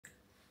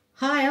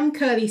Hi, I'm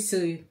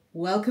Kirly-sue.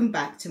 Welcome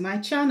back to my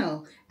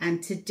channel,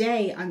 and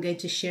today I'm going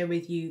to share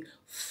with you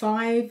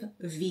 5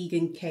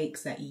 vegan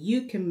cakes that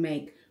you can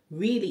make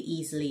really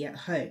easily at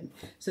home.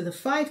 So the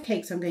 5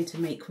 cakes I'm going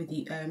to make with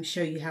you,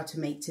 show you how to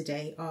make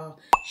today are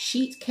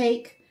sheet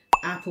cake,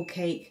 apple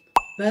cake,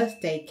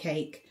 birthday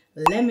cake,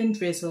 lemon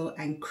drizzle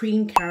and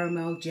cream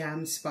caramel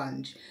jam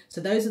sponge.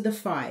 So those are the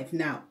 5.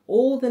 Now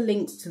all the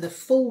links to the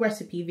full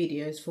recipe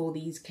videos for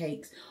these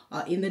cakes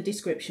are in the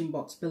description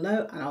box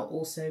below, and I'll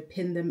also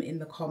pin them in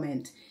the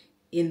comment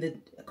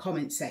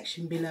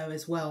section below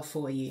as well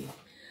for you.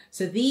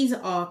 So these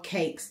are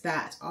cakes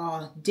that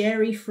are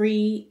dairy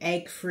free,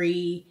 egg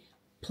free,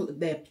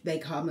 they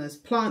come as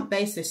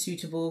plant-based, they're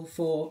suitable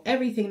for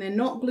everything. They're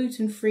not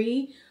gluten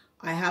free.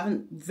 I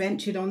haven't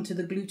ventured onto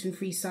the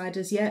gluten-free side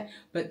as yet,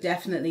 but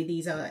definitely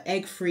these are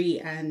egg-free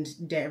and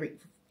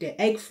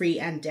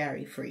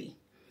dairy-free.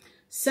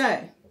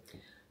 So,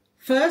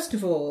 first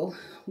of all,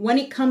 when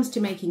it comes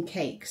to making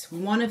cakes,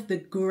 one of the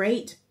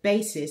great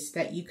bases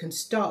that you can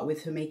start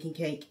with for making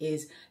cake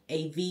is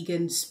a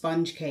vegan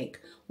sponge cake.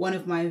 One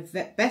of my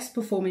best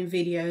performing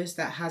videos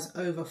that has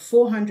over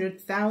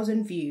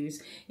 400,000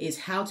 views is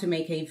how to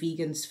make a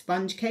vegan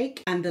sponge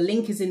cake, and the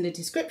link is in the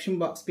description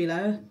box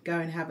below. Go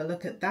and have a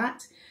look at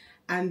that.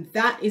 And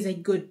that is a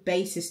good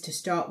basis to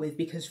start with,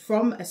 because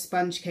from a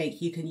sponge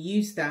cake you can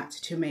use that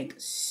to make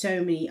so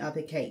many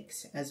other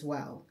cakes as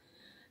well.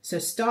 So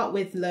start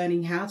with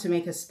learning how to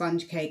make a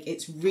sponge cake.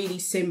 It's really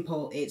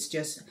simple. It's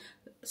just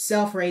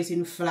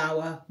self-raising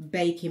flour,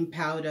 baking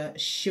powder,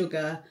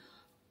 sugar,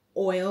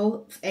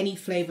 oil, any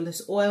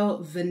flavorless oil,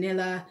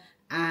 vanilla,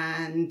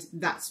 and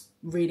that's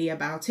really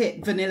about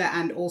it. Vanilla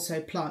and also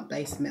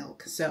plant-based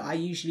milk. So I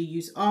usually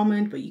use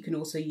almond, but you can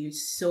also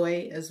use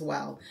soy as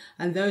well.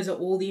 And those are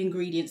all the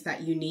ingredients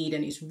that you need,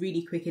 and it's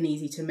really quick and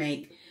easy to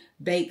make.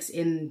 Bakes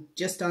in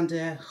just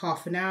under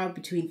half an hour,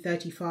 between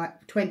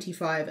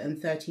 25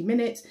 and 30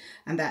 minutes,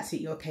 and that's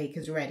it, your cake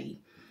is ready.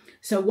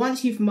 So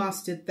once you've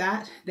mastered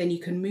that, then you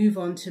can move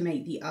on to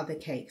make the other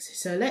cakes.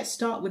 So let's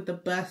start with the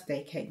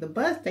birthday cake. The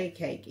birthday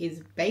cake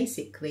is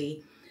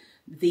basically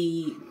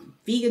the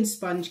vegan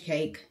sponge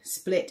cake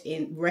split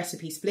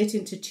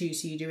into 2.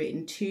 So you do it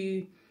in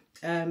 2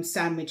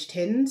 sandwich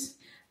tins,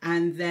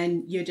 and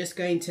then you're just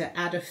going to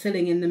add a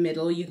filling in the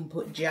middle. You can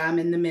put jam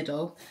in the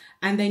middle,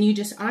 and then you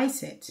just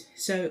ice it.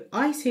 So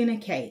icing a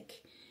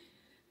cake,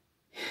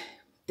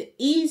 the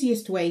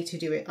easiest way to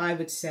do it, I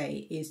would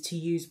say, is to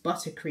use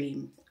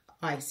buttercream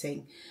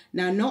icing.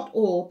 Now, not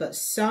all, but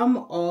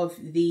some of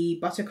the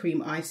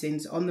buttercream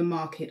icings on the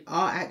market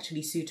are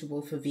actually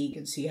suitable for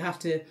vegans. So you have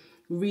to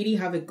really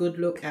have a good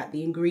look at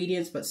the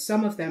ingredients, but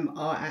some of them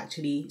are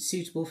actually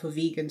suitable for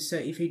vegans. So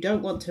if you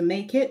don't want to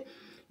make it,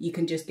 you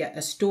can just get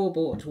a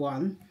store-bought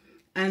one.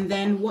 And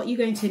then what you're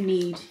going to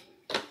need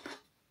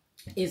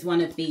is one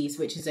of these,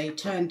 which is a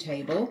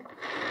turntable.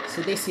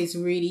 So this is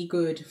really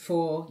good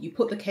for, you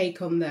put the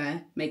cake on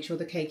there, make sure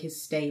the cake is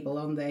stable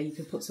on there. You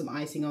can put some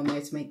icing on there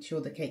to make sure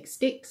the cake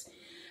sticks.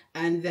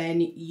 And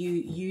then you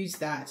use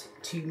that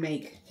to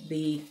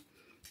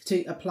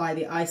apply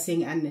the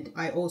icing. And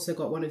I also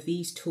got one of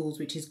these tools,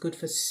 which is good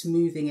for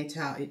smoothing it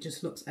out. It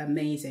just looks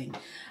amazing.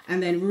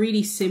 And then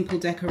really simple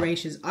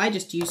decorations. I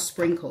just use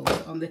sprinkles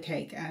on the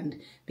cake, and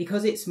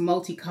because it's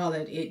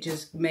multicolored, it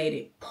just made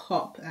it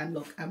pop and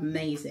look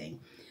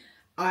amazing.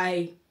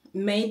 I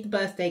made the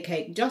birthday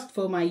cake just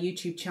for my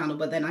YouTube channel,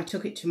 but then I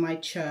took it to my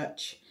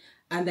church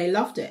and they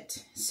loved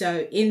it.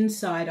 So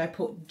inside I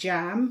put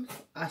jam,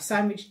 I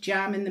sandwiched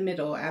jam in the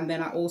middle, and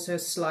then I also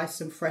sliced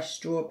some fresh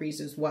strawberries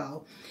as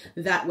well.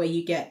 That way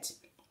you get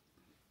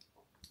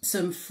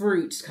some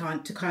fruit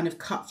to kind of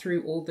cut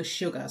through all the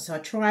sugar. So I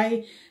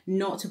try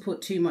not to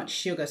put too much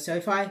sugar. So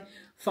if I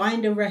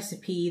find a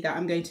recipe that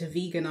I'm going to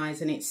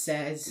veganize and it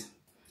says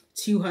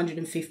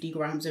 250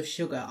 grams of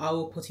sugar, I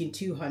will put in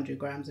 200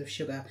 grams of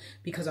sugar,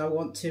 because I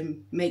want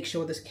to make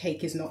sure this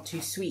cake is not too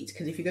sweet,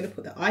 because if you're going to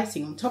put the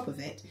icing on top of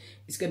it,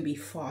 it's going to be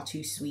far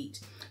too sweet.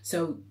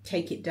 So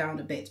take it down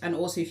a bit. And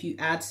also if you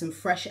add some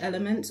fresh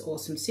elements or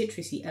some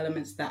citrusy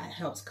elements, that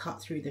helps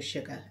cut through the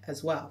sugar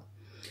as well.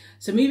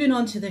 So moving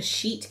on to the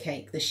sheet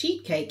cake. The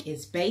sheet cake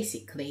is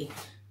basically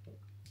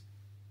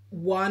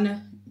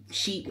one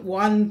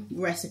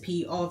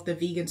recipe of the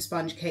vegan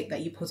sponge cake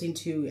that you put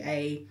into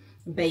a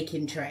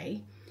baking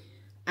tray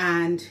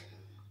and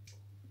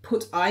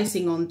put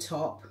icing on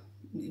top,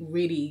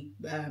 really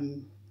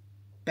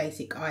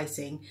basic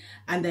icing,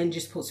 and then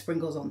just put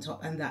sprinkles on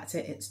top, and that's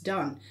it, it's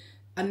done.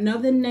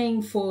 Another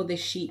name for this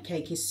sheet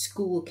cake is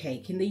school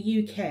cake. In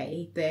the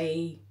UK,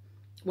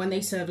 when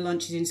they serve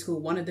lunches in school,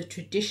 one of the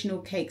traditional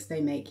cakes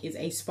they make is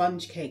a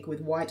sponge cake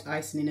with white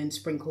icing and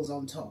sprinkles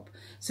on top.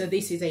 So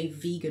this is a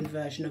vegan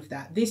version of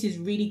that. This is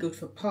really good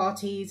for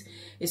parties.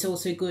 It's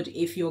also good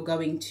if you're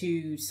going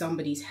to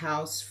somebody's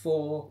house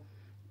for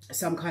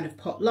some kind of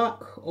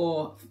potluck,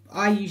 or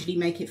I usually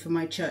make it for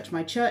my church.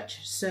 My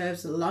church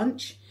serves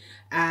lunch,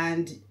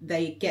 and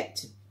they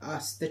get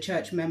us, the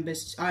church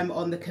members. I'm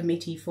on the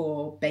committee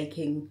for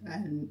baking,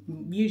 and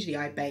usually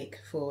I bake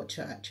for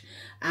church.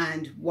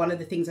 And one of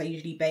the things I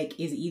usually bake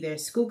is either a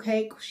school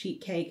cake,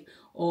 sheet cake,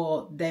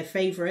 or their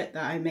favorite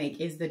that I make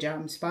is the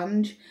jam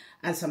sponge.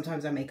 And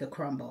sometimes I make a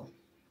crumble.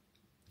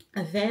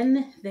 And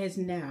then there's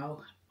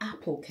now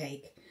apple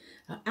cake.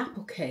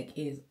 Apple cake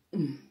is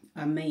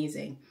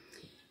amazing.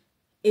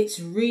 It's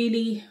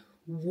really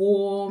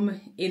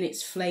warm in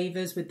its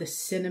flavors with the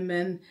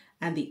cinnamon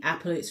and the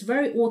apple. It's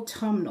very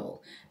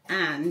autumnal,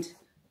 and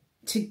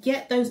to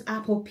get those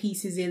apple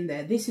pieces in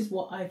there, this is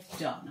what I've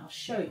done. I'll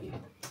show you.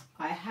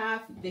 I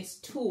have this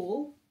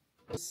tool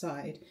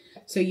side,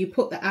 so you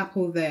put the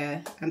apple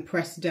there and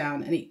press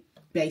down and it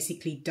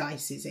basically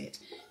dices it.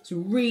 It's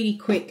really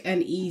quick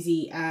and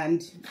easy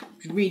and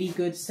really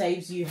good,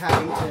 saves you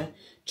having to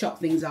chop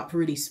things up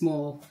really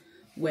small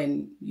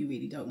when you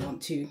really don't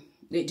want to.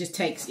 It just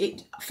takes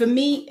it, for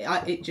me,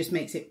 it just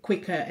makes it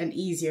quicker and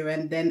easier,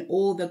 and then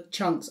all the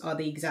chunks are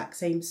the exact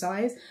same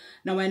size.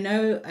 Now I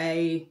know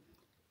a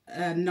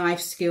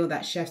knife skill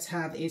that chefs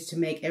have is to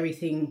make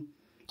everything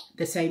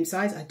the same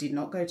size. I did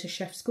not go to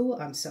chef school,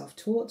 I'm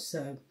self-taught,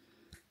 so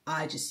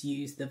I just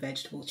use the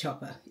vegetable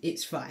chopper.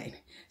 It's fine.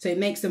 So it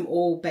makes them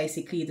all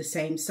basically the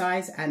same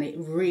size, and it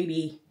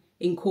really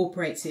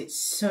incorporates it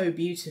so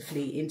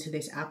beautifully into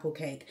this apple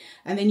cake.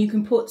 And then you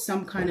can put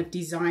some kind of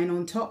design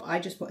on top. I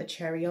just put a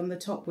cherry on the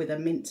top with a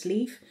mint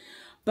leaf.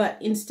 But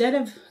instead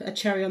of a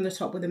cherry on the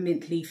top with a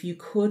mint leaf, you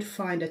could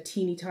find a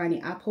teeny tiny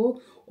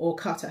apple, or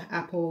cut an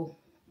apple,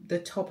 the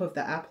top of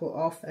the apple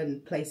off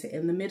and place it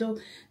in the middle,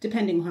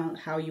 depending on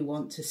how you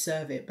want to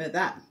serve it. But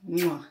that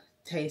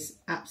tastes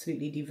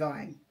absolutely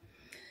divine.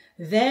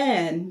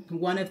 Then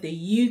one of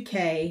the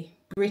UK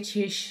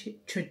British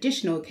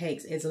traditional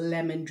cakes is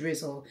lemon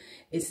drizzle.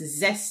 It's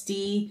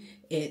zesty,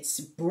 it's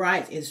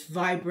bright, it's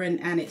vibrant,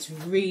 and it's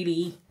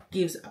really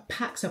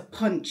packs a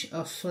punch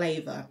of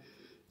flavor.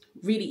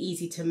 Really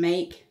easy to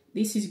make.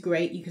 This is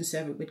great. You can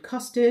serve it with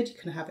custard, you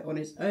can have it on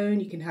its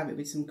own, you can have it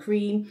with some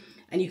cream,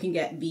 and you can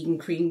get vegan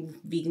cream,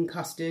 vegan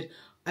custard.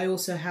 I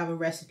also have a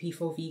recipe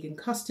for vegan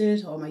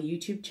custard on my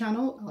YouTube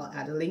channel. I'll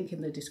add a link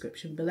in the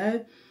description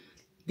below.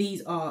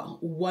 These are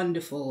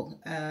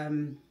wonderful.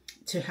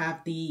 To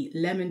have the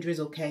lemon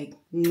drizzle cake,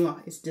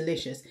 it's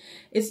delicious.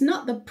 It's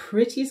not the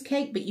prettiest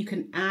cake, but you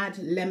can add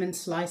lemon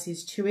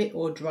slices to it,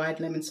 or dried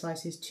lemon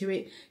slices to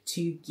it,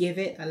 to give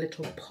it a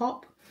little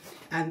pop,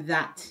 and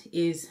that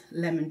is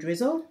lemon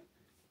drizzle.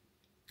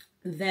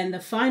 Then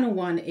the final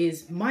one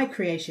is my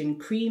creation,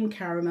 cream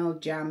caramel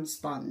jam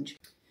sponge,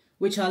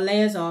 which are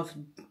layers of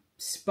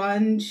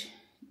sponge,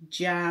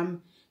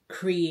 jam,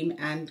 cream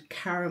and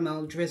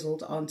caramel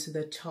drizzled onto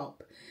the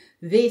top.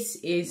 This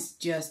is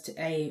just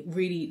a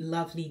really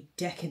lovely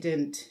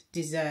decadent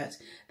dessert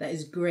that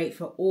is great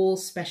for all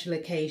special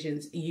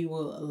occasions. You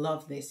will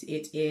love this.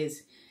 It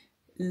is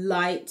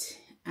light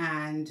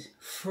and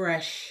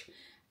fresh,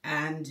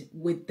 and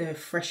with the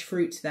fresh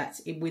fruit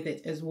that's with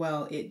it as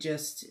well,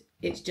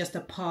 it's just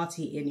a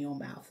party in your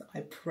mouth,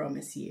 I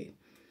promise you.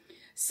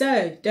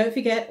 So don't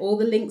forget, all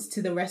the links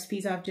to the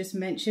recipes I've just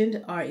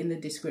mentioned are in the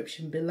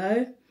description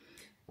below.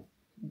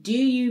 Do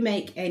you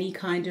make any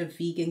kind of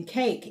vegan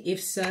cake?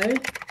 If so,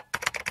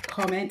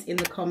 comment in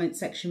the comment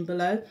section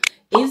below.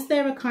 Is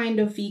there a kind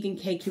of vegan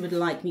cake you would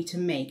like me to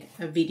make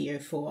a video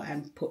for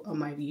and put on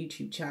my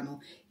YouTube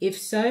channel? If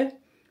so,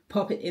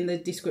 pop it in the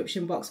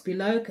description box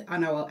below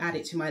and I will add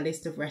it to my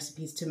list of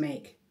recipes to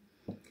make.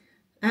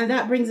 And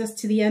that brings us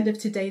to the end of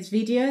today's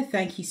video.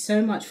 Thank you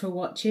so much for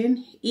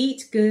watching.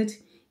 Eat good,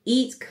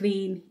 eat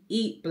clean,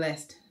 eat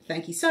blessed.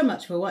 Thank you so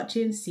much for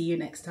watching. See you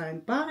next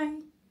time.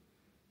 Bye.